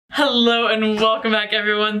Hello and welcome back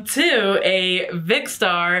everyone to a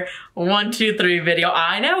Vikstar 123 video.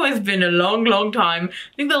 I know it's been a long time.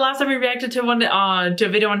 I think the last time we reacted to a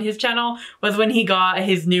video on his channel was when he got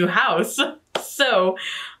his new house. So,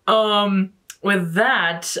 with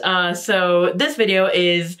that, so this video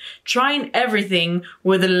is trying everything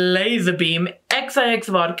with Lazarbeam, XIX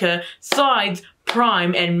Vodka, sides,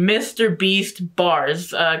 Prime, and Mr. Beast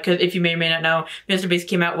bars. Cause if you may or may not know, Mr. Beast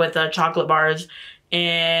came out with chocolate bars.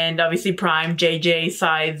 And obviously Prime, JJ,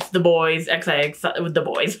 sides, the boys, XX with the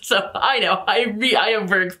boys. So I know, I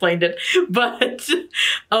over-explained it. But,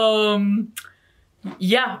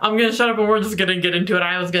 yeah, I'm gonna shut up and we're just gonna get into it.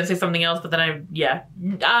 I was gonna say something else, but then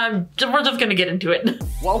we're just gonna get into it.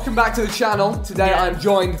 Welcome back to the channel. Today I'm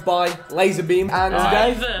joined by Lazarbeam, and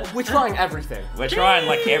today we're trying everything. We're trying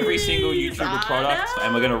like every single YouTuber product,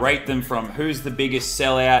 and we're gonna rate them from who's the biggest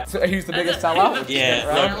sellout. So who's the biggest sellout? Yeah.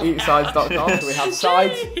 Right? Eatsides.com. So we have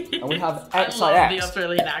sides, and we have XIX. I love the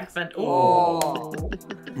Australian accent. Oh.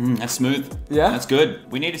 That's smooth. Yeah? That's good.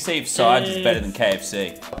 We need to see if sides is better than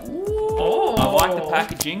KFC. Oh. I like the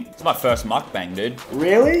packaging. It's my first mukbang, dude.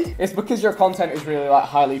 Really? It's because your content is really like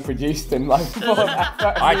highly produced and like full of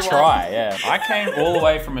effort. I try, yeah. I came all the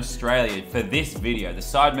way from Australia for this video. The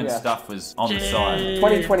Sidemen stuff was on the side.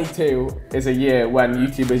 2022 is a year when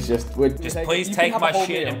YouTubers just would please take my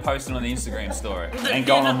shit and post it on the Instagram story. And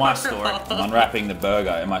going on my story. I'm unwrapping the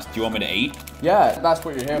burger. Do you want me to eat? Yeah, that's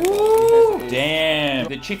what you're here for. Damn.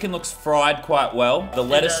 The chicken looks fried quite well. The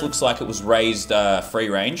lettuce looks like it was raised free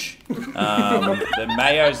range. The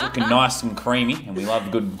mayo's looking nice and creamy, and we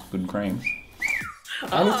love good cream.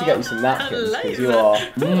 I need to get you some napkins because you are.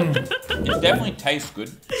 It definitely tastes good.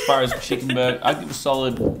 As far as chicken burger, I'd give a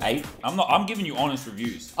solid 8. I'm giving you honest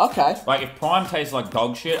reviews. Okay. Like if Prime tastes like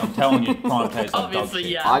dog shit, I'm telling you Prime tastes like dog shit.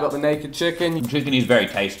 Yeah. I got the naked chicken. Chicken is very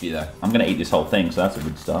tasty though. I'm gonna eat this whole thing, so that's a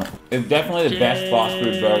good start. It's definitely the best fast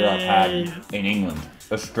food burger I've had in England.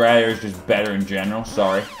 Australia is just better in general.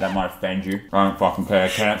 Sorry, that might offend you. I don't fucking care.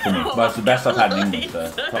 Count for me. But it's the best I've had in England,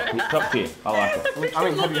 so top tier. I like it. I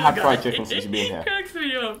mean, have you had fried chicken since you've been here? Cracks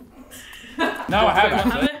me up. No, I have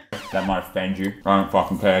actually. That might offend you. I don't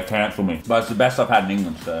fucking care. Cancel me. But it's the best I've had in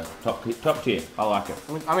England, so top tier. I like it.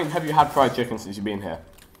 I mean, have you had fried chicken since you've been here?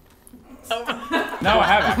 No, I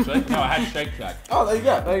have actually. No, I had Shake Shack. Oh, there you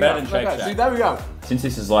go. There you Better go. than Shake Shack. See, there we go. Since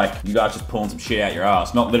this is like, you guys just pulling some shit out your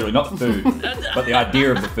ass. Not literally, not the food, but the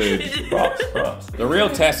idea of the food. Props. The real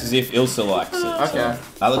test is if Ilsa likes it. Okay.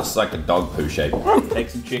 That looks like a dog poo shape. Take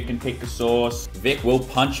some chicken, pick the sauce. Vic will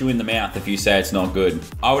punch you in the mouth if you say it's not good.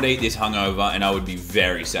 I would eat this hungover and I would be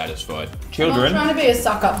very satisfied. Children. I'm not trying to be a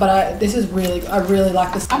suck up, but I really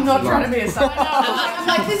like this. I'm not trying to be a suck up. I'm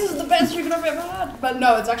like, this is the best chicken I've ever had. But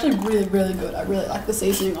no, it's actually really good. I really like the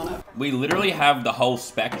seasoning on it. We literally have the whole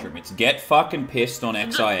spectrum. It's get fucking pissed on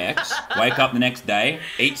XIX, wake up the next day,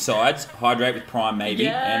 eat sides, hydrate with Prime maybe,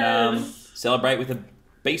 and celebrate with a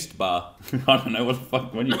Beast bar. I don't know what the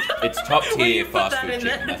fuck. It's top tier fast food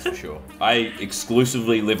chicken, that's for sure. I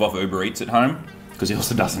exclusively live off Uber Eats at home because he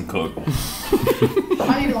also doesn't cook.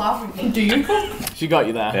 Why are you laughing? Do you cook? She got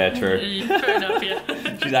you there. Yeah, true. Fair enough,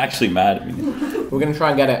 yeah. She's actually mad at me. We're gonna try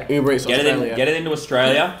and get it Uber Eats Australia. Get it into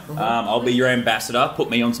Australia. I'll be your ambassador.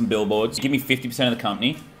 Put me on some billboards. Give me 50% of the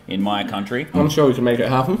company in my country. I'm sure we can make it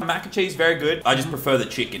happen. Mac and cheese, very good. I just prefer the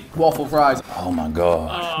chicken. Waffle fries. Oh my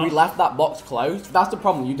god. We left that box closed. That's the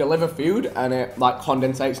problem. You deliver food and it like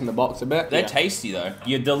condensates in the box a bit. They're tasty though.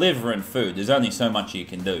 You're delivering food. There's only so much you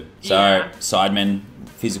can do. So, Sidemen,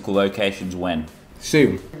 physical locations when?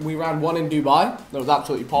 Soon. We ran one in Dubai. That was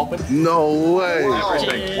absolutely popping. No way.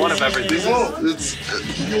 Everything. One of everything.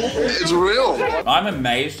 It's real. I'm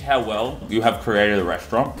amazed how well you have created the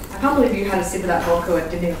restaurant. I can't believe you had a sip of that vodka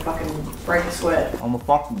and didn't even fucking break a sweat. I'm a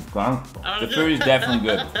fucking fan. The food is definitely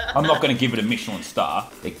good. I'm not going to give it a Michelin star.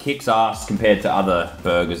 It kicks ass compared to other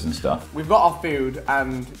burgers and stuff. We've got our food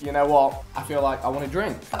and you know what? I feel like I want to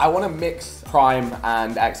drink. I want to mix Prime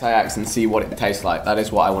and XIX and see what it tastes like. That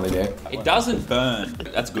is what I want to do. It doesn't burn.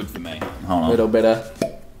 That's good for me. Hold on. Little bit of.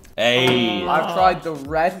 Hey. I've tried the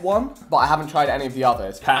red one, but I haven't tried any of the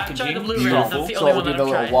others. Packaging, the blue red, beautiful. that's the So only we'll one do that the I've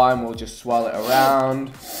little tried. wine, we'll just swirl it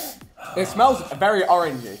around. It smells very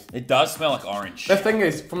orangey. It does smell like orange. The thing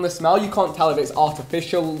is, from the smell, you can't tell if it's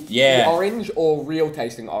artificial orange or real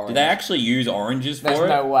tasting orange. Do they actually use oranges for There's it?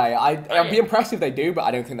 no way. I'd be impressed if they do, but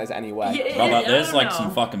I don't think there's any way. Brother, there's like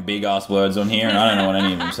some fucking big ass words on here and I don't know what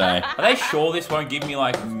any of them say. Are they sure this won't give me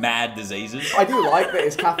like mad diseases? I do like that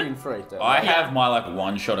it's caffeine free. I have my like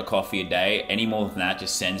 1 shot of coffee a day. Any more than that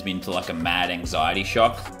just sends me into like a mad anxiety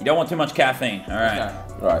shock. You don't want too much caffeine, alright. Okay.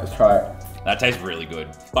 Right, let's try it. That tastes really good.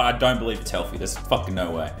 But I don't believe it's healthy. There's fucking no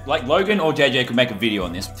way. Like Logan or JJ could make a video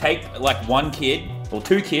on this. Take like one kid or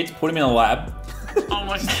two kids, put them in a lab. Oh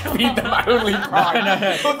my god. Feed them only Prime.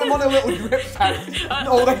 No. Put them on a little drip tank. And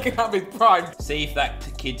all they can have is Prime. See if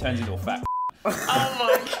that kid turns into a fat. Oh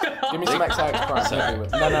my god. Give me some XIX Prime. Sorry. No,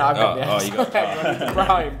 I've got the you got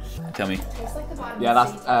Prime. Tell me. Tastes like the vitamin Yeah,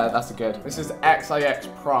 C. that's a good. This is XIX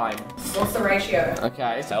Prime. What's the ratio?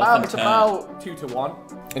 Okay, it's Self-contained. about 2 to 1.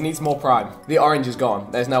 It needs more Prime. The orange is gone.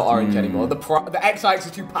 There's no orange anymore. The XIX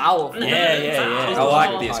is too powerful. Yeah. I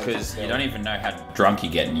like this because you don't even know how drunk you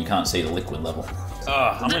get and you can't see the liquid level.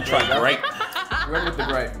 I'm gonna try grape. You went with the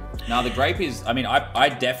grape. Now the grape is, I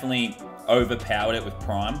definitely overpowered it with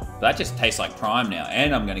Prime. That just tastes like Prime now,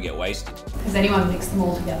 and I'm gonna get wasted. Has anyone mixed them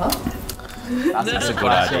all together? That's a good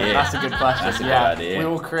idea. That's a good question. That's a good yeah, idea. We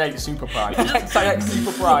will create Super Prime. XIX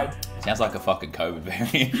Super Prime. Sounds like a fucking COVID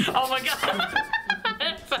variant. Oh my god.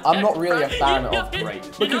 I'm not really a fan of grape.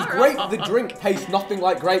 Because not grape, wrong. the drink, tastes nothing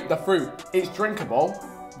like grape, the fruit. It's drinkable,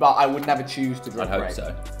 but I would never choose to I'd drink hope grape.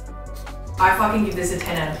 so. I fucking give this a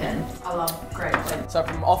 10 out of 10. I love grape. Like, So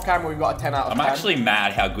from off camera, we've got a 10 out of 10. I'm actually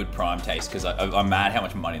mad how good Prime tastes because I'm mad how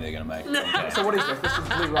much money they're gonna make. Okay. So what is this? This is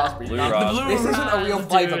blue raspberry. Blue Now, raspberry. This isn't a real Dude.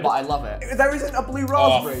 flavour, but I love it. There isn't a blue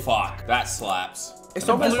Oh raspberry. fuck, that slaps. It's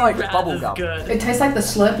almost like bubble gum, Good. it tastes like the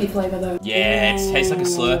Slurpee flavor though. Yeah, it tastes like a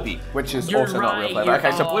Slurpee. which is You're also not real right, flavour. you're-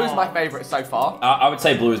 Okay, so blue is oh. my favourite so far. I would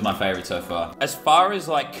say blue is my favorite so far. As far as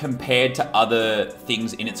like compared to other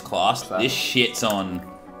things in its class, Fair. this shits on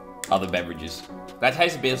other beverages. That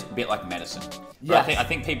tastes a bit like medicine. But Yes. I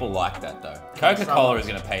think people like that though. Coca-Cola is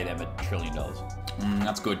gonna pay them $1 trillion.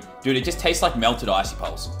 That's good. Dude, it just tastes like melted icy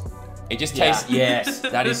poles. It just Yeah. tastes, yes,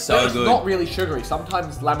 that is so It's good. not really sugary.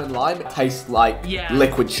 Sometimes lemon lime tastes like Yeah.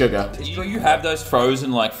 liquid sugar. You have those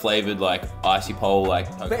frozen like flavored like icy pole like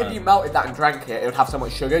But if you melted that and drank it, it would have so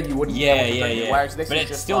much sugar you wouldn't be able to drink it. Whereas this But is it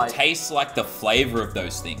just still like tastes like the flavor of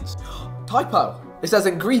those things. typo. It says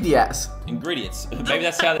ingredients. Ingredients. Maybe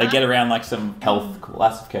that's how they get around like some health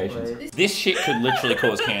classifications. This shit could literally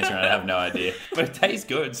cause cancer and I have no idea. But it tastes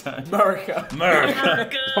good, so. America. America.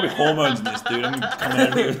 There's probably hormones in this, dude. I'm coming out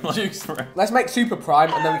of here with like, Juice. Let's make Super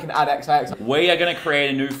Prime and then we can add XX. We are going to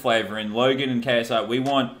create a new flavor in Logan and KSI. We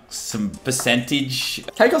want some percentage.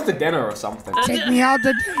 Take us to dinner or something. Take me out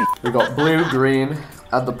to We got blue, green,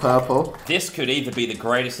 add the purple. This could either be the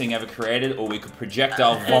greatest thing ever created or we could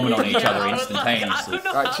projectile vomit on each other I instantaneously. don't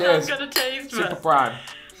know Right, how cheers. it's gonna taste, Super but Prime.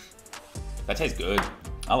 That tastes good.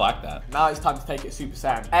 I like that. Now it's time to take it Super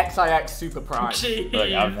Saiyan. XIX Super Prime. Jeez. Look,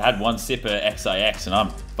 I've had one sip of XIX and I'm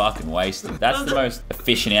fucking wasted. That's the most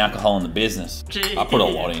efficient alcohol in the business. Jeez. I put a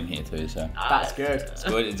lot in here too, so That's good. it's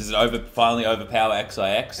good. Does it finally overpower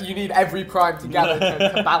XIX? You need every Prime together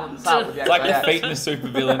to balance out with the It's like XIX. defeating the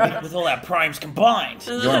supervillain with all our primes combined.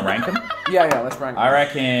 You want to rank them? Yeah, let's rank. I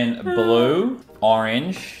reckon blue,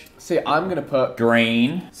 orange, See, I'm gonna put.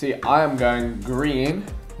 green. See, I am going green,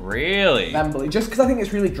 Really? then blue, just because I think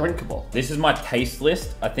it's really drinkable. This is my taste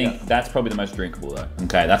list. I think that's probably the most drinkable though.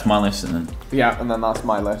 Okay, that's my list and then. Yeah, and then that's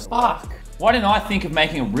my list. Fuck. Why didn't I think of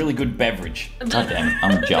making a really good beverage? God damn it,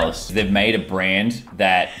 I'm jealous. They've made a brand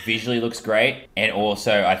that visually looks great and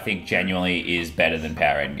also I think genuinely is better than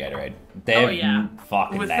Powerade and Gatorade. They've Oh, yeah.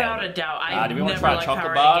 fucking Without nailed a it. doubt. I Do we want to never try liked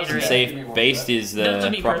chocolate Powerade bars and Gatorade. see if Beast is That's the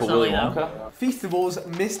me proper Willy personally, Wonka? Feastables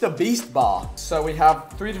Mr. Beast Bar. So we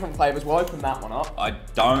have 3 different flavors. We'll open that one up. I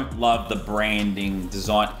don't love the branding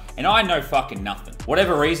design. And I know fucking nothing.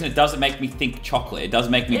 Whatever reason, it doesn't make me think chocolate. It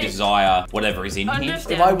doesn't make me desire whatever is in here.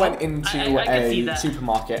 Understand. If I went into I could see a that.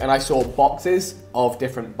 supermarket and I saw boxes of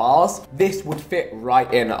different bars, this would fit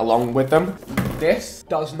right in along with them. This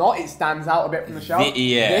does not. It stands out a bit from the shelf.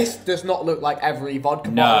 Yeah. This does not look like every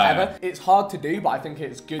vodka No. bottle ever. It's hard to do, but I think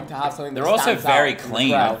it's good to have something that They're also stands very out in the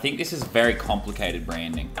clean. I crowd. think this is very complicated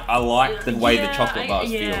branding. I like the way the Yeah, chocolate bars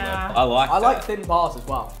feel yeah. though. I like I that. like thin bars as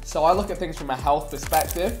well. So I look at things from a health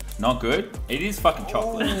perspective. Not good. It is fucking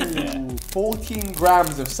chocolate. Yeah. Ooh, 14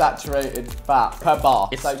 grams of saturated fat per bar.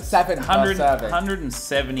 It's so 7 per 100, serving.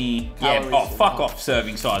 170. Calories Yeah, oh, in fuck half. off.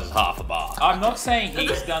 Serving size is half a bar. I'm not saying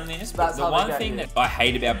he's done this, but That's the how they one get thing you. that I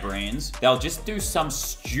hate about brands, they'll just do some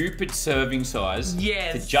stupid serving size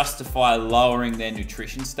Yes. to justify lowering their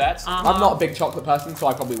nutrition stats. I'm not a big chocolate person, so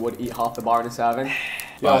I probably would eat half the bar in a serving.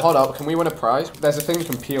 Yo, Right. hold up. Can we win a prize? There's a thing you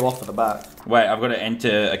can peel off of the back. Wait, I've got to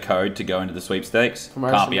enter a code to go into the sweepstakes.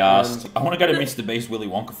 Promotion Can't be asked. and- I want to go to Mr. Beast Willy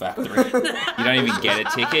Wonka Factory. You don't even get a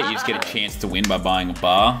ticket, you just get a chance to win by buying a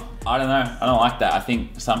bar. I don't know. I don't like that. I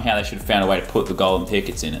think somehow they should have found a way to put the golden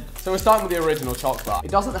tickets in it. So we're starting with the original chocolate bar.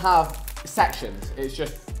 It doesn't have sections. It's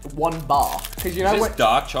just one bar. Because you know Is when this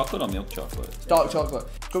dark chocolate or milk chocolate? dark chocolate.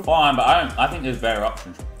 Fine, but I think there's better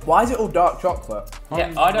options. Why is it all dark chocolate?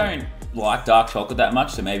 Yeah, I don't like dark chocolate that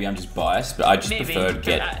much, so maybe I'm just biased, but I just Maybe, prefer to but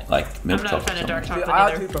get like milk I'm not a chocolate. fan of dark or something. chocolate I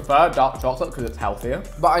either. actually prefer dark chocolate because it's healthier.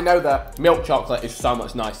 But I know that milk chocolate is so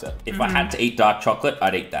much nicer. If I had to eat dark chocolate,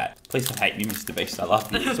 I'd eat that. Please don't hate me, Mr. Beast. I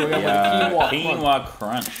love you. So we're going with Quinoa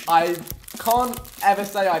crunch. I can't ever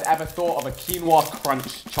say I'd ever thought of a quinoa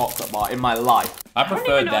crunch chocolate bar in my life. I don't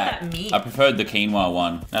preferred even know what that. that means. I preferred the quinoa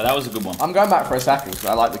one. No, that was a good one. I'm going back for a second because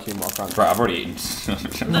I like the quinoa crunch. Bro, I've already eaten.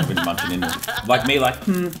 I've been munching into it. Like me, I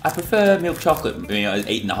prefer milk chocolate. You know,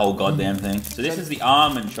 eating the whole goddamn thing. So this is the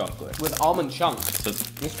almond chocolate. With almond chunks. So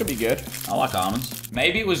This could be good. I like almonds.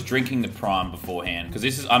 Maybe it was drinking the prime beforehand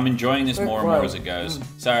because I'm enjoying this more and more as it goes.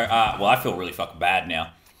 So, well, I feel really fucking bad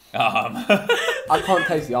now. I can't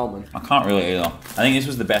taste the almond. I can't really either. I think this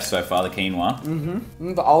was the best so far, the quinoa.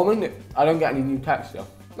 The almond, I don't get any new texture.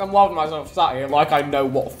 I'm loving myself sat here like I know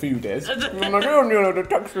what food is. I'm like, oh, no, the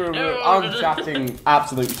texture of it. I'm chatting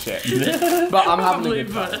absolute shit. But I'm having a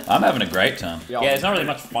good time. I'm having a great time. Yeah. Yeah, there's not really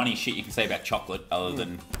much funny shit you can say about chocolate other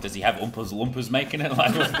than, does he have Oompas Loompas making it?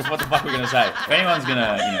 Like, what the fuck are we gonna say? If anyone's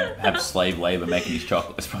gonna, have slave labor making his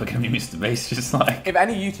chocolate, it's probably gonna be Mr. Beast, just like... If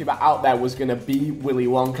any YouTuber out there was gonna be Willy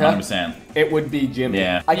Wonka, 100%. it would be Jimmy.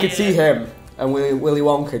 Yeah. I could see him and Willy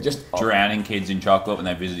Wonka just Drowning kids in chocolate when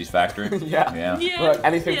they visit his factory. Yeah. Yeah. Look,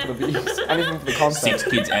 anything for the views, anything for the content. 6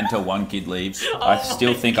 kids enter, 1 kid leaves. I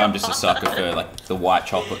still think I'm just a sucker for like the white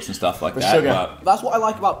chocolates and stuff like The that. sugar. But That's what I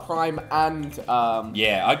like about Prime and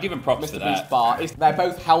yeah, I'd give him props for Mr. that. Beast Bar. Is they're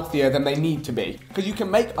both healthier than they need to be. Because you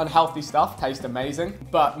can make unhealthy stuff taste amazing,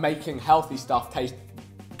 but making healthy stuff taste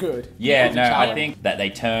good. Yeah, is a no, I challenge. think that they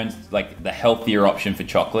turned like the healthier option for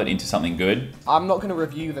chocolate into something good. I'm not going to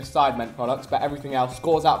review the Sidemen products, but everything else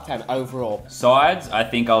scores out of 10 overall. Sides, I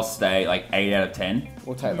think I'll stay like 8 out of 10.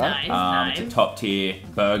 We'll take that. Nice. It's a top tier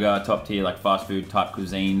burger, top tier like fast food type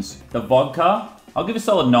cuisines. The vodka, I'll give a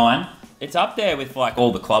solid 9. It's up there with like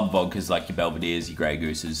all the club vodkas, like your Belvederes, your Grey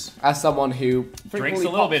Gooses. As someone who Drinks frequently a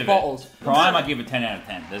little pops bit of bottles. it. Prime, I'd give a 10 out of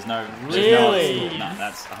 10. There's no... Really? No,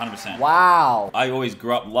 that's 100%. Wow. I always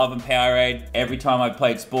grew up loving Powerade. Every time I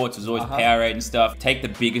played sports, it was always Powerade and stuff. Take the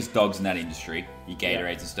biggest dogs in that industry, your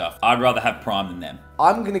Gatorades and stuff. I'd rather have Prime than them.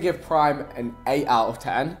 I'm going to give Prime an 8 out of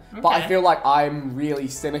 10, but I feel like I'm really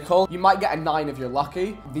cynical. You might get a 9 if you're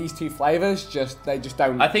lucky. These two flavors, they just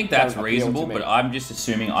don't. I think that's don't appeal reasonable, to me. but I'm just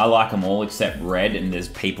assuming I like them all except red, and there's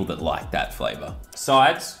people that like that flavor.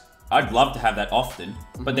 Sides, I'd love to have that often,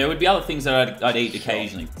 but there would be other things that I'd eat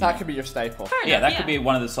occasionally. That could be your staple. Yeah, that could be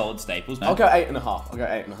one of the solid staples. No? I'll go 8.5. I'll go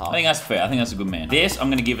 8.5. I think that's fair. I think that's a good man. This, I'm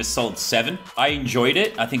going to give a solid 7. I enjoyed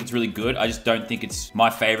it. I think it's really good. I just don't think it's my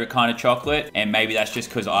favorite kind of chocolate, and maybe that's just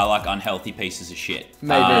because I like unhealthy pieces of shit.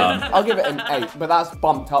 Maybe. I'll give it an 8, but that's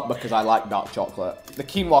bumped up because I like dark chocolate. The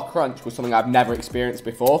quinoa crunch was something I've never experienced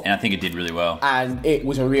before, And I think it did really well. and it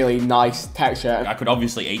was a really nice texture. I could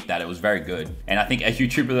obviously eat that. It was very good. And I think a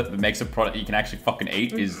YouTuber that makes a product you can actually fucking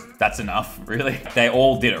eat that's enough, really. They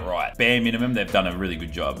all did it right. Bare minimum, they've done a really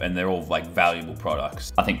good job, and they're all like valuable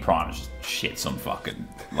products. I think Prime just shits on fucking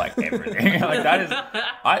like everything. Like that is.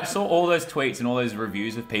 I saw all those tweets and all those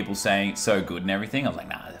reviews with people saying it's so good and everything. I was like,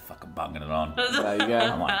 nah, they're fucking bunging it on. There you go.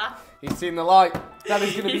 I'm like, He's seen the light. That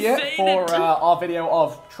is going to be He's it saying for it. our video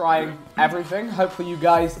of trying everything. Hopefully you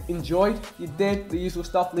guys enjoyed. If you did, the usual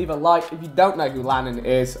stuff, leave a like. If you don't know who Lannon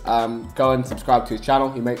is, go and subscribe to his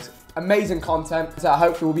channel. He makes amazing content. So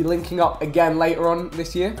hopefully we'll be linking up again later on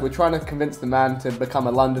this year. We're trying to convince the man to become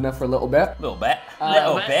a Londoner for a little bit. little bit.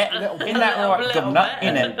 Little Little bit. bit. Isn't that right? Little Good nut. bit.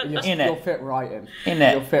 In it. In You'll it. fit right in. In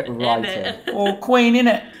it. You'll fit right in. Oh, Queen, in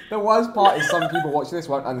it. The worst part is some people watching this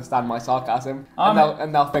won't understand my sarcasm, Um,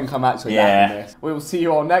 and they'll think I'm actually yeah. laughing this. We will see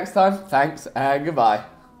you all next time. Thanks and goodbye.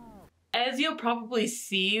 As you'll probably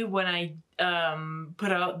see when I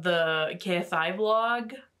put out the KSI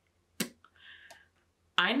vlog,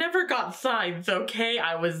 I never got sides, okay?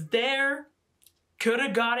 I was there, coulda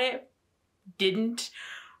got it, didn't.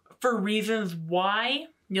 For reasons why,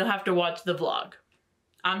 you'll have to watch the vlog.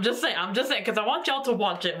 I'm just saying, because I want y'all to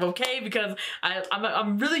watch it, okay? Because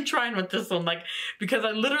I'm really trying with this one, like, because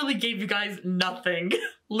I literally gave you guys nothing.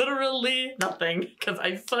 Literally nothing, because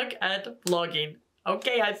I suck at vlogging.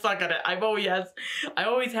 Okay, I suck at it. I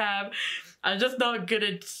always have. I'm just not good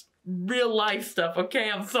at real life stuff,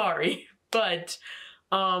 okay? I'm sorry. But,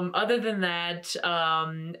 other than that,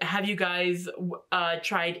 have you guys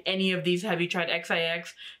tried any of these? Have you tried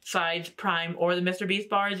XIX, Sides, Prime, or the Mr. Beast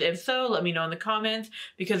bars? If so, let me know in the comments,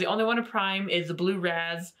 because the only one of Prime is the Blue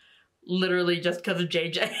Raz, literally just because of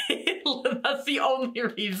JJ. That's the only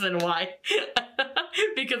reason why.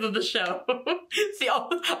 Because of the show. See,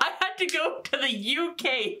 I had to go to the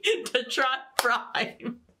UK to try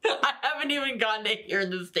Prime. I haven't even gotten it here in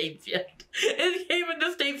the States yet. It came in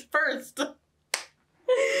the States first. Gosh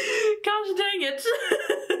dang it.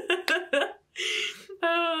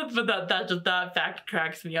 But that fact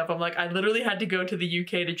cracks me up. I'm like, I literally had to go to the UK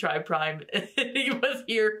to try Prime. He was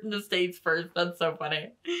here in the States first. That's so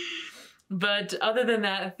funny. But other than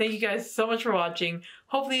that, thank you guys so much for watching.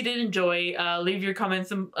 Hopefully you did enjoy. Leave your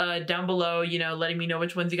comments down below, you know, letting me know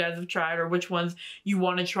which ones you guys have tried or which ones you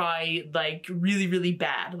want to try, like, really, really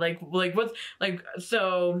bad. Like what's, like,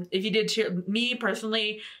 so if you did, me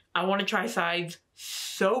personally, I want to try sides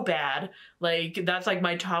so bad. Like, that's like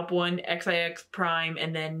my top one, XIX Prime,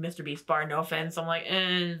 and then Mr. Beast bar. No offense. I'm like,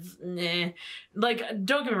 nah. Like,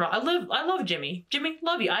 don't get me wrong. I love Jimmy. Jimmy,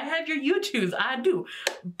 love you. I have your YouTubes. I do.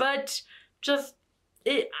 But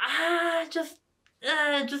it just,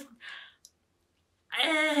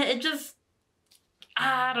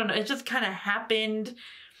 I don't know. It just kind of happened.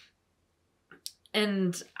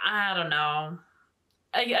 And I don't know.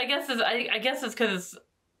 I guess it's because it's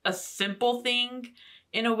a simple thing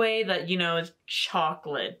in a way that, you know, it's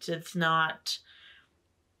chocolate. It's not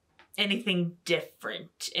anything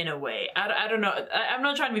different in a way. I don't know. I'm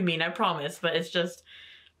not trying to be mean, I promise, but it's just,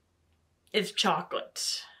 it's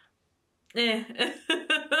chocolate. There's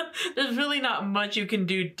really not much you can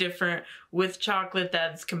do different with chocolate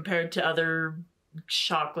that's compared to other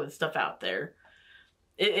chocolate stuff out there.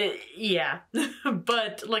 Yeah.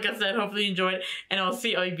 But like I said, hopefully you enjoyed, and I'll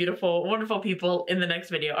see all you beautiful, wonderful people in the next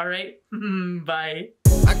video. All right? Bye.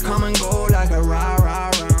 I come and go like a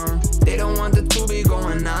rah. They don't want the to be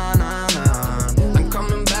going on. I'm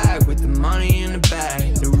coming back with the money